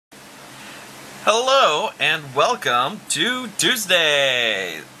Hello and welcome to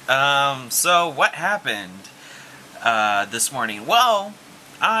Tuesday. So what happened this morning? Well,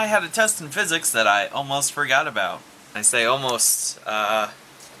 I had a test in physics that I almost forgot about. I say almost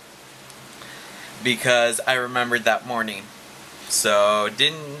because I remembered that morning. So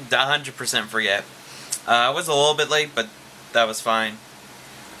didn't 100% forget. I was a little bit late, but that was fine.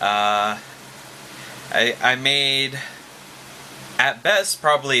 I made, at best,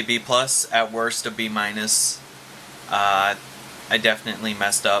 probably a B+, at worst a B-. I definitely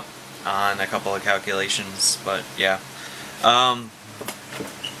messed up on a couple of calculations, but yeah.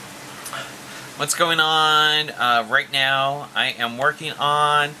 What's going on right now? I am working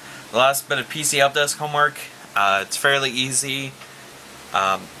on the last bit of PC Help Desk homework. It's fairly easy,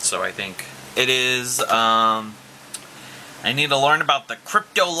 so I think it is. I need to learn about the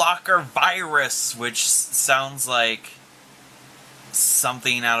CryptoLocker Virus, which sounds like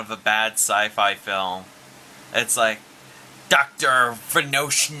something out of a bad sci-fi film. It's like, Dr.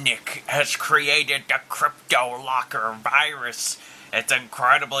 Vinoshnik has created the CryptoLocker Virus. It's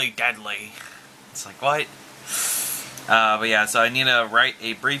incredibly deadly. It's like, what? But yeah, so I need to write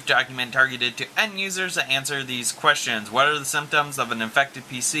a brief document targeted to end users to answer these questions. What are the symptoms of an infected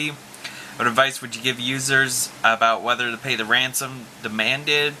PC? What advice would you give users about whether to pay the ransom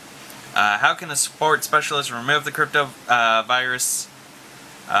demanded? How can a support specialist remove the crypto virus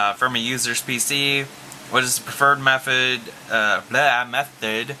from a user's PC? What is the preferred method,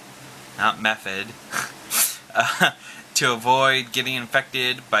 to avoid getting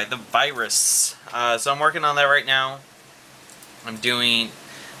infected by the virus? So I'm working on that right now. I'm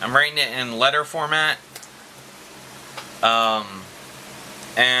writing it in letter format.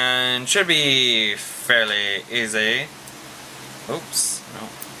 And should be fairly easy. Oops, no.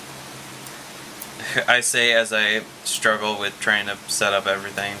 I say as I struggle with trying to set up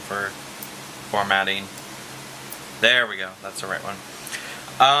everything for formatting. There we go, that's the right one.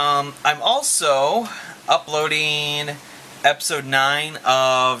 I'm also uploading episode 9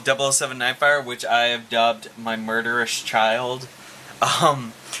 of 007 Nightfire, which I have dubbed My Murderous Child.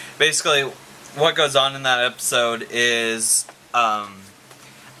 Basically, what goes on in that episode is,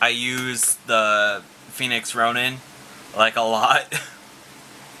 I use the Phoenix Ronin, like, a lot.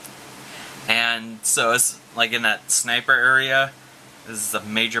 And so it's, like, in that sniper area, this is a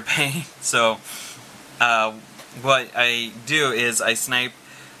major pain. So, what I do is I snipe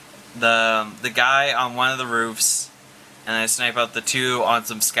the guy on one of the roofs, and I snipe out the two on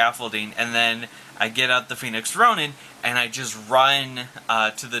some scaffolding, and then I get out the Phoenix Ronin, and I just run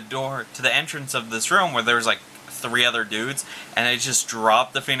to the entrance of this room where there's like 3 other dudes, and I just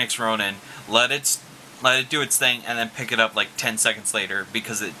drop the Phoenix Ronin, let it do its thing, and then pick it up like 10 seconds later,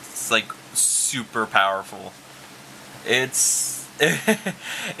 because it's like super powerful. It's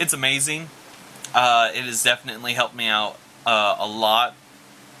it's amazing. It has definitely helped me out a lot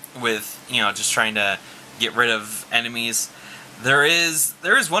with, you know, just trying to get rid of enemies. There is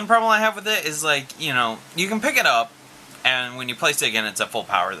one problem I have with it, is like, you know, you can pick it up, and when you place it again, it's at full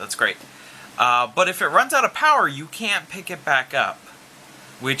power. That's great. But if it runs out of power, you can't pick it back up,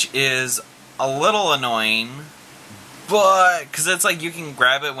 which is a little annoying. But because it's like you can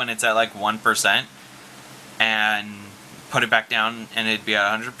grab it when it's at like 1% and put it back down, and it'd be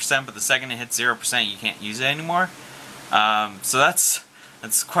at 100%. But the second it hits 0%, you can't use it anymore. So that's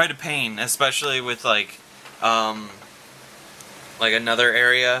quite a pain, especially with like another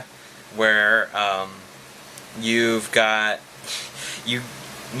area where you've got you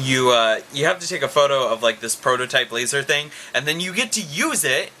have to take a photo of like this prototype laser thing, and then you get to use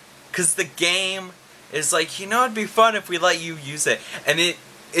it because the game is like, you know, it'd be fun if we let you use it, and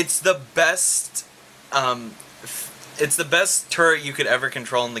it's the best turret you could ever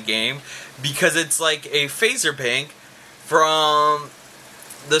control in the game, because it's like a phaser bank from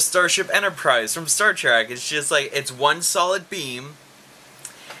the Starship Enterprise from Star Trek. It's just like, it's one solid beam,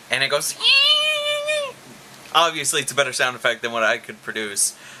 and it goes. Obviously, it's a better sound effect than what I could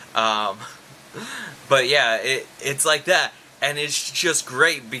produce. But yeah, it's like that. And it's just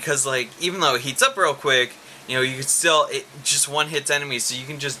great because, like, even though it heats up real quick, you know, you can still, it just one hits enemies, so you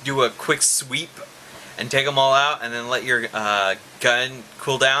can just do a quick sweep and take them all out, and then let your gun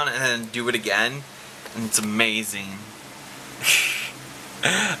cool down, and then do it again. And it's amazing.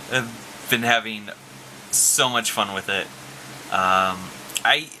 I've been having so much fun with it. I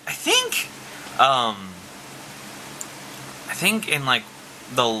think in like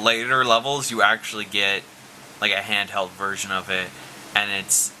the later levels you actually get like a handheld version of it, and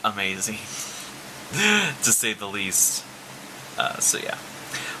it's amazing to say the least. So yeah.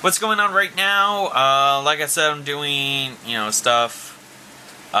 What's going on right now? Like I said, I'm doing, you know, stuff.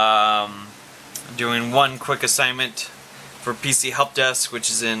 doing one quick assignment for PC Help Desk, which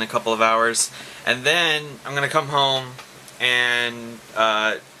is in a couple of hours. And then I'm going to come home and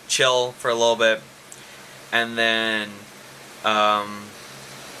chill for a little bit. And then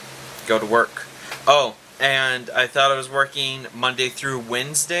go to work. Oh, and I thought I was working Monday through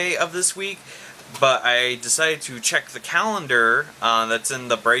Wednesday of this week, but I decided to check the calendar that's in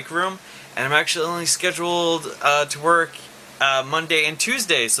the break room, and I'm actually only scheduled to work Monday and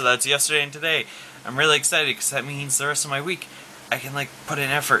Tuesday, so that's yesterday and today. I'm really excited because that means the rest of my week I can like put in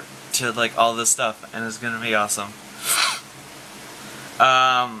effort to like all this stuff, and it's gonna be awesome.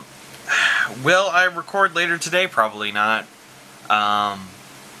 Will I record later today? Probably not.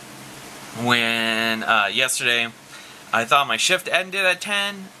 Yesterday I thought my shift ended at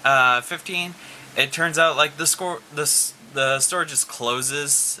 10:15. It turns out like the store just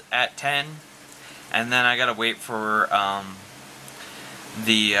closes at 10, and then I gotta wait for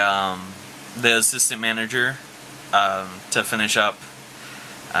the assistant manager to finish up.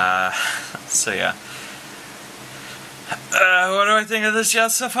 So yeah. What do I think of this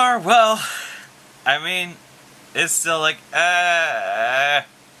job so far? Well, I mean, it's still like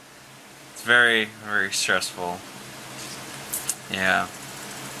it's very, very stressful. Yeah.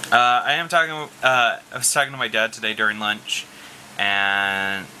 I was talking to my dad today during lunch,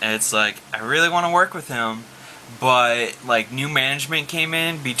 and it's like, I really want to work with him, but like new management came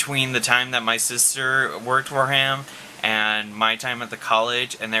in between the time that my sister worked for him and my time at the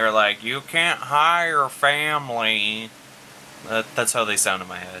college, and they were like, you can't hire family. That's how they sound in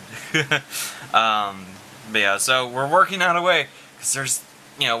my head. But yeah, so we're working out a way, because there's,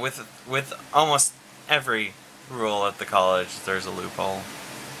 you know, with almost every rule at the college, there's a loophole.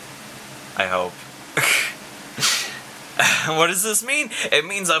 I hope. What does this mean? It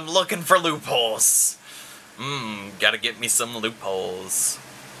means I'm looking for loopholes. Gotta get me some loopholes.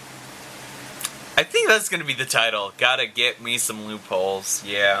 I think that's gonna be the title. Gotta get me some loopholes.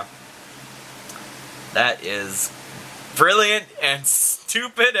 Yeah. That is brilliant and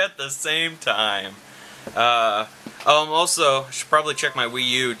stupid at the same time. Also, I should probably check my Wii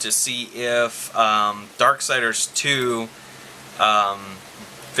U to see if Darksiders 2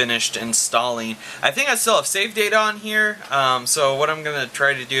 finished installing. I think I still have save data on here, so what I'm going to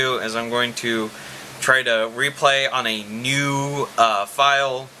try to do is I'm going to try to replay on a new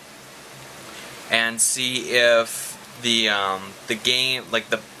file and see if the game, like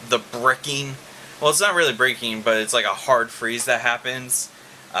the breaking, well, it's not really breaking, but it's like a hard freeze that happens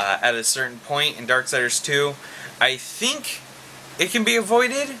at a certain point in Darksiders 2. I think it can be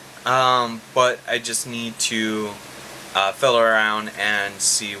avoided, but I just need to fiddle around and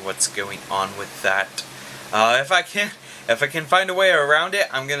see what's going on with that. If I can find a way around it,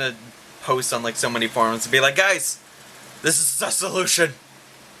 I'm gonna post on like so many forums and be like, guys, this is the solution.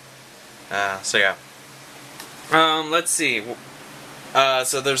 So yeah. Let's see.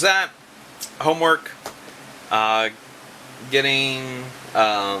 So there's that. Homework. Getting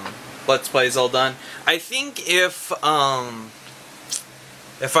Let's Plays all done. I think if I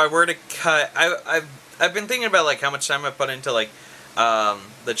were to cut, I've been thinking about like how much time I put into like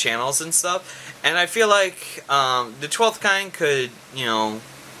the channels and stuff, and I feel like the 12th kind could, you know,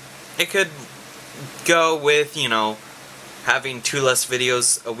 it could go with, you know, having 2 less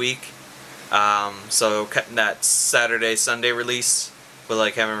videos a week. So cutting that Saturday, Sunday release, but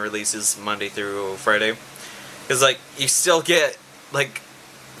like having releases Monday through Friday. Because like you still get like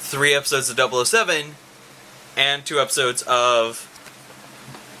 3 episodes of 007 and 2 episodes of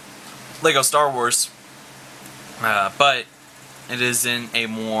Lego Star Wars. But it is in a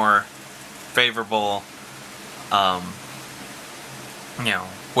more favorable you know,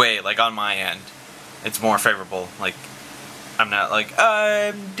 way, like on my end. It's more favorable. Like I'm not like,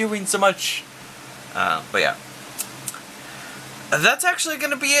 I'm doing so much. But yeah. That's actually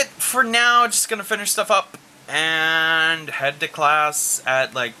going to be it for now. Just going to finish stuff up and head to class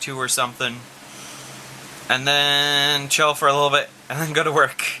at like 2 or something. And then chill for a little bit and then go to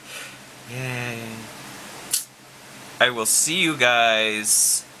work. Yay. I will see you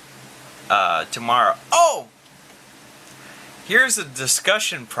guys tomorrow. Oh! Here's a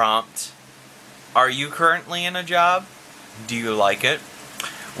discussion prompt. Are you currently in a job? Do you like it?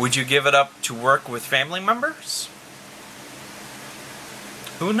 Would you give it up to work with family members?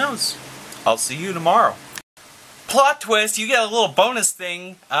 Who knows? I'll see you tomorrow. Plot twist, you get a little bonus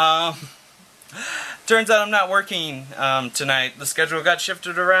thing. Turns out I'm not working tonight. The schedule got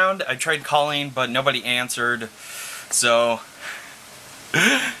shifted around. I tried calling, but nobody answered. So,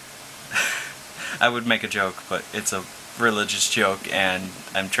 I would make a joke, but it's a religious joke, and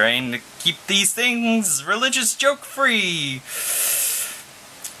I'm trying to keep these things religious joke free.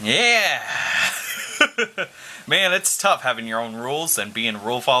 Yeah. Man, it's tough having your own rules and being a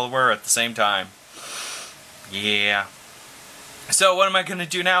rule follower at the same time. Yeah. So what am I going to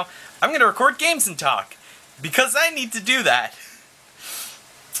do now? I'm going to record games and talk. Because I need to do that.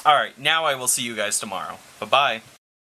 Alright, now I will see you guys tomorrow. Bye-bye.